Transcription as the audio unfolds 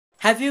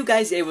Have you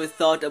guys ever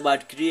thought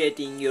about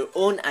creating your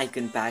own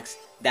icon packs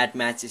that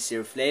matches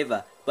your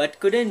flavor but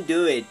couldn't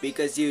do it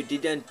because you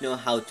didn't know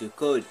how to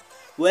code?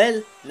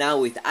 Well, now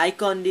with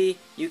icondy,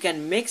 you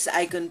can mix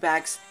icon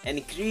packs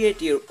and create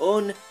your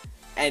own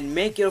and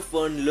make your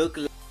phone look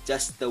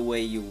just the way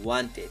you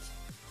want it.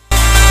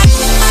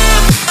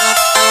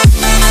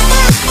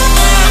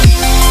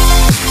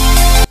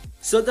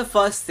 So the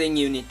first thing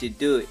you need to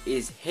do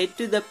is head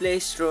to the Play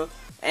Store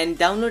and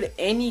download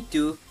any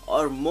 2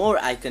 or more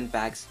icon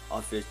packs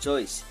of your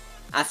choice.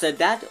 After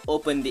that,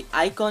 open the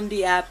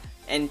icondy app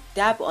and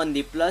tap on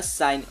the plus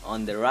sign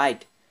on the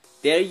right.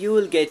 There you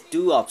will get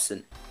 2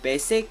 options,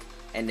 basic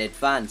and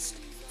advanced.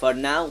 For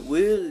now,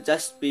 we will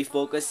just be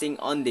focusing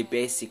on the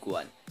basic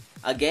one.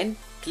 Again,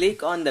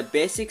 click on the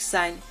basic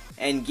sign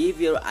and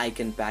give your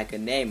icon pack a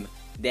name.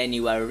 Then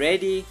you are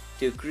ready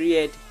to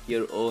create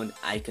your own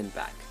icon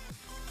pack.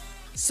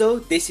 So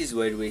this is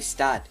where we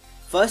start.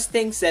 First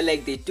thing,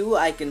 select the 2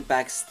 icon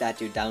packs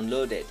that you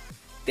downloaded.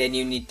 Then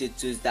you need to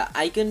choose the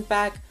icon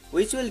pack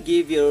which will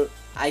give your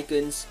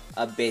icons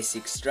a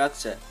basic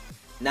structure.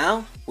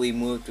 Now we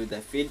move to the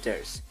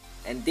filters,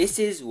 and this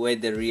is where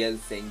the real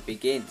thing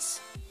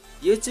begins.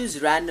 You choose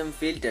random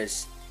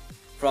filters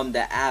from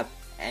the app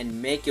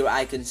and make your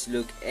icons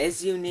look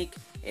as unique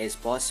as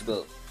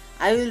possible.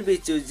 I will be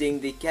choosing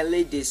the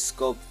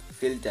kaleidoscope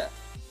filter.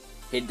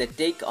 Hit the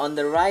tick on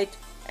the right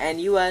and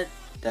you are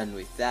done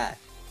with that.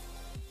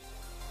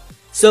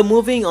 So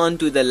moving on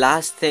to the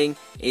last thing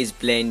is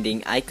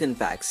blending icon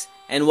packs.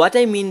 And what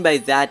I mean by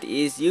that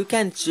is you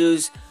can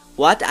choose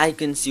what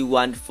icons you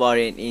want for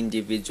an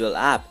individual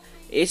app.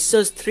 It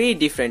shows 3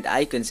 different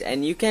icons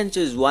and you can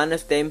choose one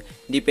of them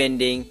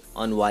depending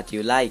on what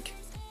you like.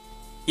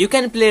 You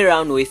can play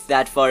around with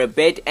that for a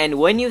bit, and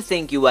when you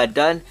think you are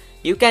done,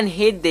 you can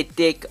hit the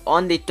tick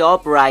on the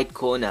top right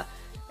corner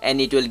and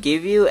it will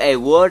give you a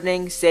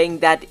warning saying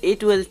that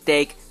it will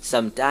take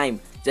some time.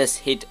 Just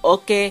hit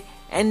OK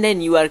and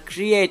then you are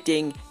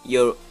creating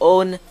your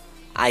own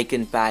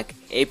icon pack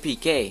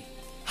APK.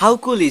 How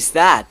cool is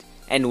that?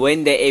 And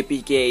when the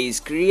APK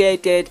is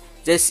created,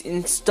 just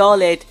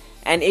install it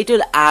and it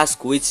will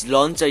ask which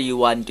launcher you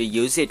want to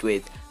use it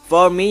with.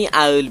 For me,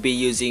 I will be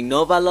using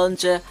Nova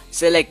Launcher.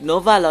 Select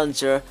Nova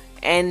Launcher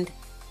and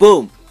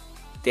boom,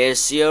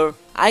 there's your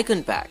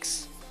icon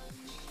packs.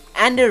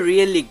 And a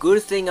really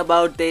good thing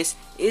about this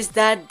is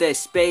that the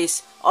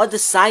space or the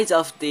size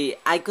of the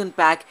icon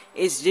pack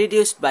is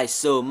reduced by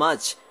so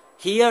much.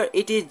 Here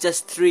it is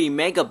just 3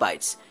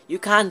 megabytes. You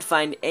can't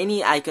find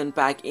any icon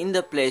pack in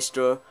the Play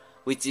Store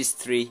which is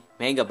 3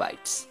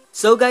 megabytes.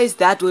 So guys,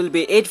 that will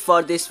be it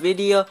for this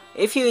video.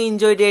 If you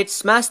enjoyed it,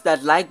 smash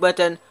that like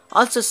button,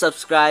 also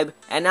subscribe,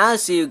 and I'll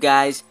see you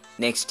guys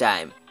next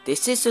time.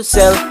 This is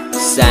Susel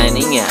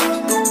signing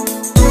out.